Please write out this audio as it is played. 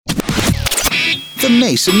The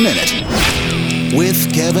Mason Minute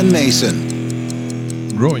with Kevin Mason.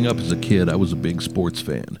 Growing up as a kid, I was a big sports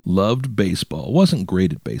fan. Loved baseball. Wasn't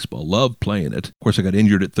great at baseball. Loved playing it. Of course, I got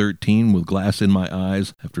injured at 13 with glass in my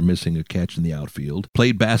eyes after missing a catch in the outfield.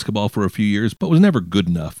 Played basketball for a few years, but was never good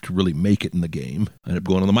enough to really make it in the game. I ended up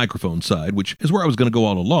going on the microphone side, which is where I was going to go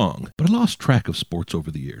all along. But I lost track of sports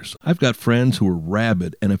over the years. I've got friends who are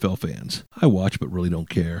rabid NFL fans. I watch but really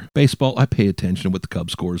don't care. Baseball, I pay attention to what the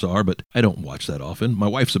Cubs scores are, but I don't watch that often. My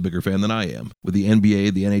wife's a bigger fan than I am. With the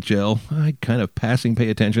NBA, the NHL, I kind of passing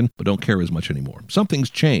pay attention, but don't care as much anymore.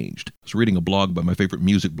 Something's changed. I was reading a blog by my favorite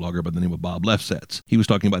music blogger by the name of Bob Lefsetz. He was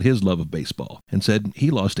talking about his love of baseball and said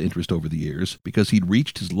he lost interest over the years because he'd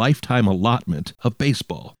reached his lifetime allotment of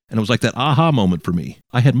baseball. And it was like that aha moment for me.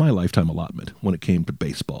 I had my lifetime allotment when it came to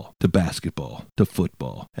baseball, to basketball, to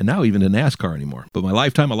football, and now even to NASCAR anymore. But my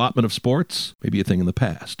lifetime allotment of sports may be a thing in the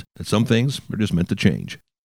past. And some things are just meant to change.